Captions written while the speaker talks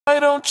Why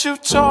don't you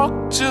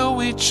talk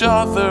to each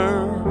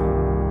other?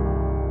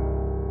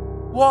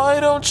 Why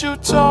don't you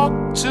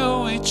talk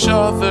to each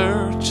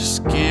other?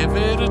 Just give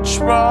it a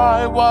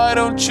try. Why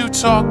don't you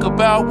talk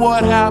about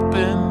what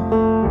happened?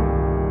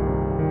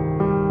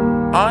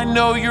 I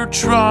know you're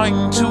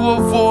trying to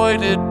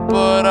avoid it,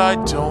 but I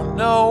don't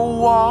know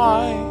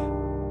why.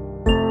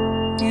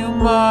 You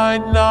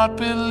might not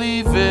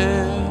believe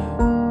it.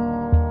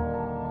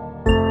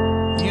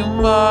 You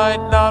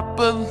might not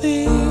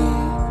believe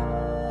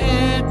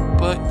it,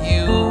 but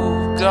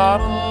you've got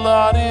a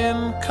lot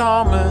in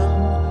common.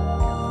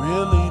 You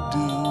really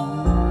do.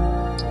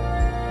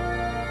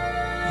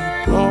 You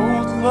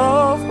both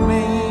love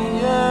me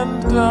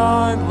and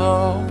I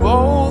love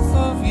both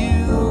of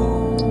you.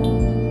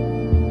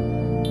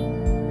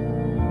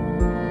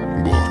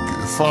 Look,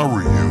 if I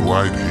were you,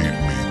 I'd hate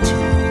me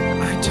too.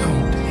 I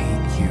don't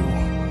hate you.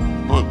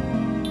 But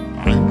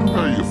I knew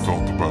how you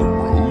felt about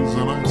Rose,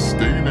 and I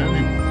stayed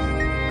anyway.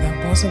 That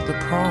wasn't the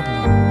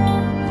problem.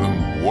 Then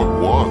what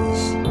was?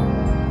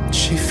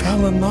 She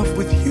fell in love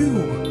with you.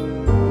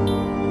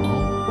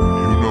 Well,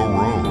 you know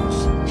Rose.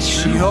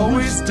 She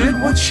always did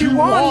what she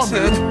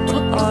wanted.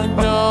 I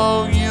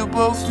know you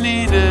both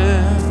need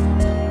it.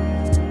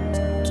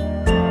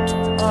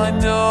 I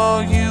know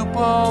you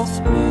both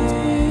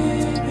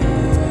need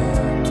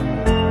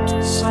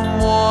it.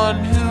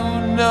 Someone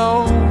who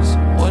knows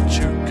what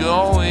you're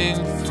going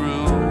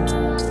through.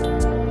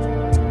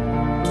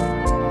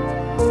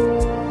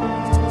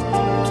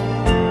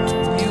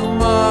 You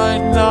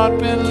might not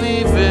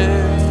believe it.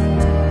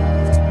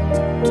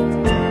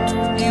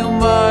 You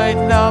might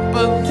not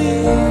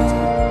believe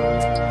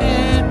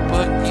it,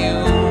 but you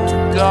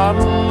got a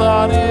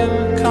lot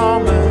in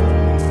common.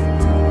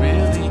 You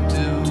really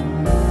do.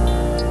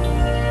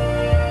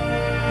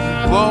 You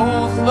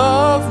both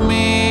love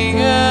me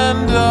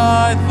and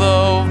I love